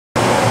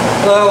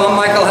Hello, I'm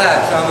Michael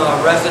Hatch. I'm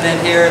a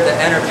resident here at the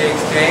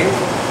EnergyXchange.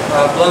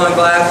 Blowing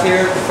glass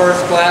here, the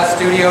first glass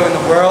studio in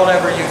the world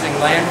ever using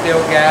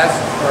landfill gas.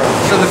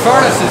 So the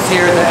furnaces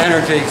here at the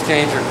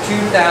EnergyXchange are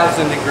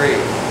 2,000 degrees.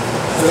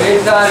 So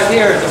inside of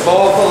here is a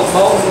bowl full of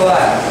molten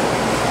glass,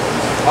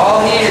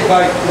 all heated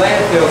by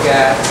landfill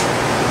gas.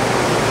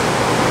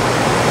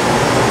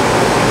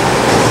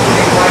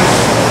 Big white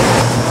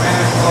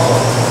ceramic bowl.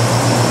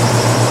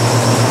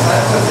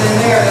 That's what's in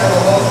there, that's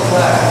a molten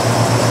glass.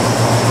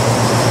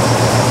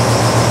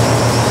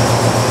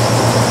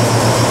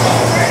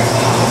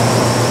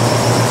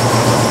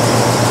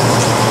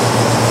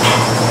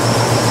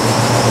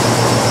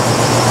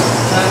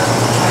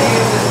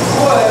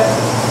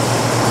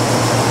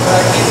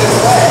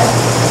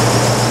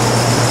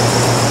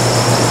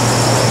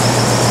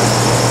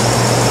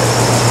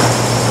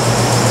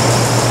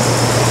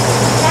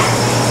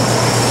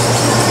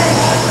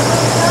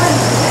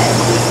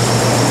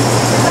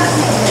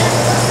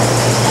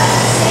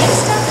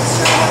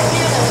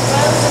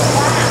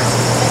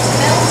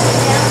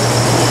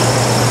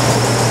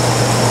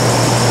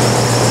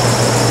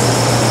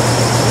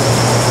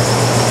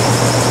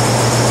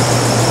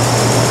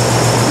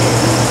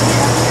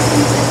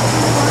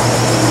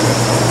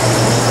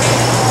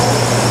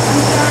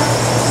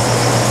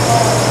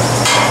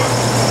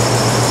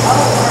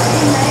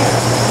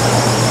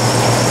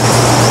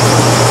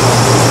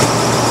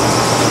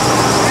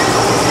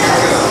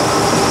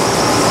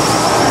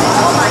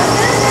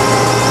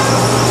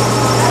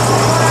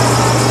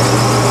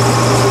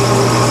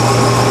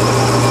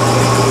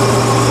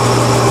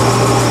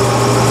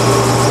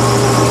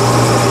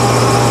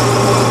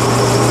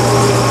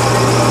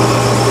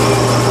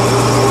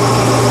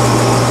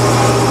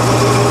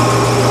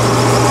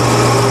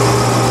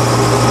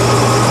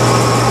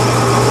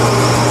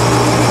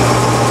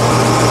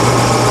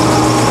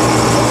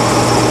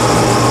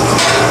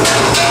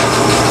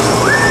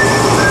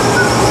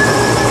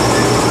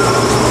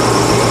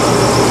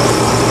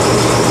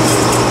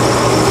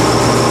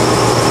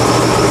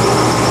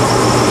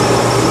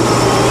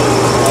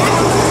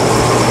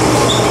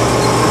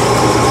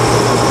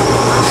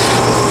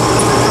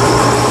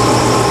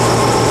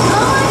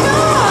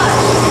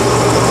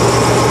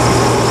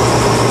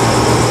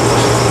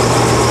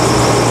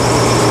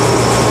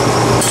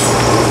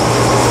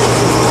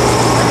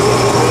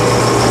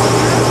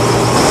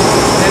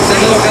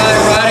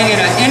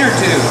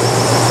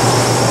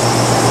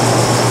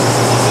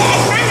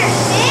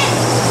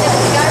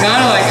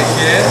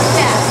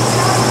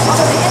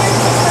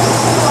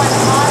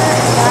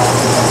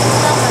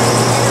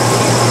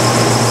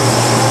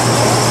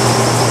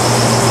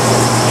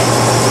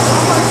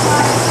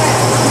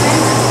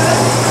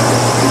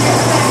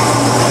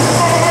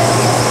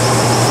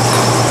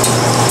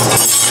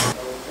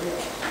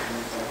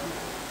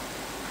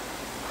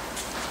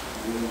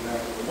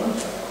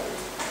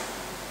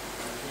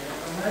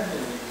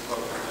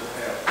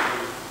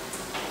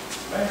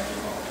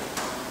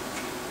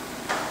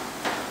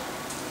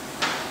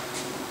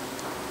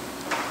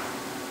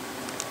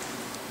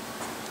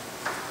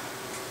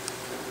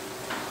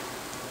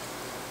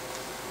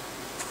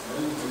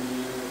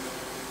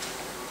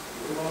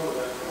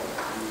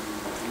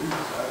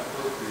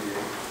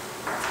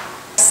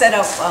 Set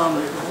up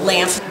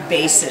lamp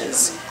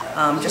bases,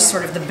 just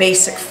sort of the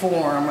basic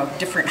form of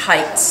different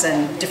heights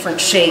and different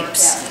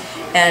shapes.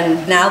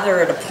 And now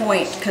they're at a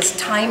point, because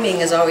timing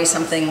is always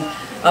something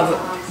of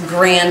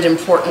grand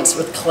importance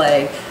with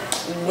clay,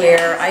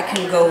 where I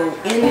can go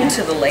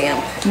into the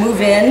lamp,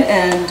 move in,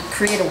 and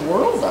create a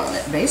world on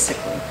it,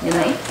 basically, you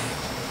know?